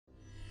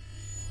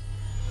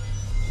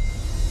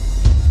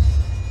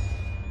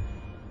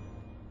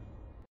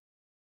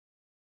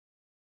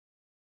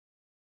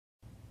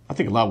I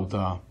think a lot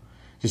with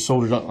just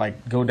soldiers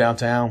like go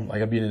downtown.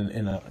 Like I'd be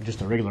in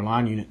just a regular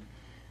line unit.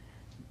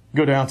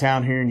 Go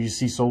downtown here and you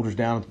see soldiers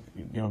down,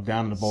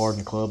 down in the bars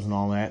and the clubs and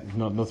all that. There's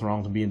nothing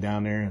wrong with being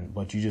down there,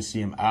 but you just see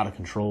them out of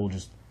control,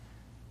 just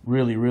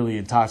really, really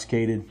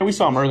intoxicated. We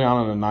saw him early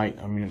on in the night.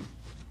 I mean,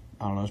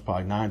 I don't know, it's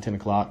probably 9, 10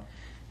 o'clock.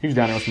 He was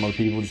down there with some other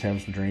people, just having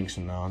some drinks,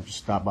 and just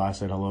stopped by,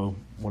 said hello,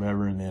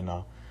 whatever, and then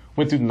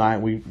went through the night.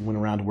 We went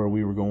around to where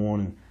we were going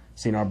and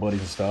seen our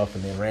buddies and stuff,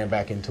 and then ran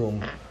back into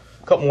them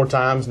a couple more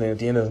times. And then at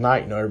the end of the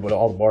night, everybody,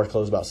 all the bars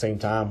closed about the same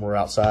time. We're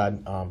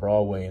outside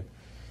Broadway, and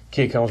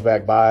kid comes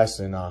back by us,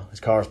 and his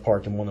car's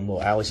parked in one of them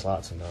little alley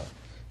slots, and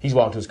he's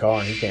walking to his car,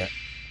 and he can't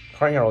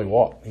really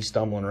walk. He's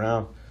stumbling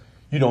around.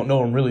 You don't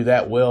know him really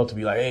that well to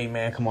be like, hey,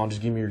 man, come on,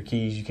 just give me your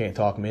keys. You can't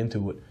talk him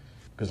into it.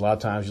 Because a lot of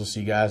times you'll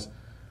see guys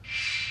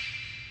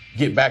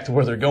get back to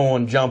where they're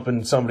going, jump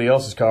in somebody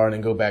else's car, and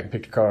then go back and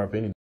pick the car up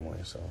anyway.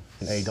 So,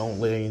 hey, don't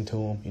lay into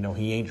him.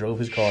 He ain't drove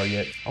his car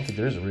yet. I don't think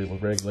there is a real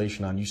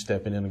regulation on you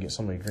stepping in and get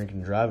somebody drinking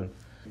and driving.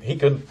 He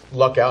could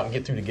luck out and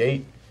get through the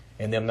gate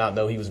and them not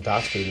know he was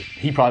intoxicated.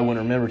 He probably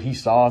wouldn't have remembered he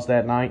saw us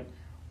that night,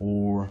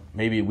 or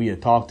maybe we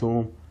had talked to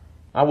him.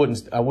 I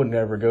wouldn't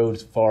ever go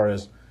as far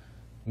as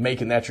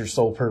making that your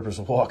sole purpose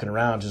of walking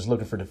around just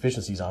looking for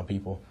deficiencies on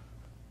people.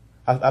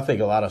 I think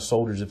a lot of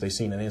soldiers, if they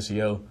seen an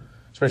NCO,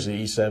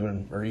 especially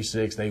E7 or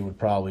E6, they would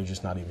probably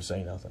just not even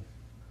say nothing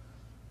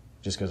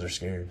just because they're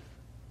scared.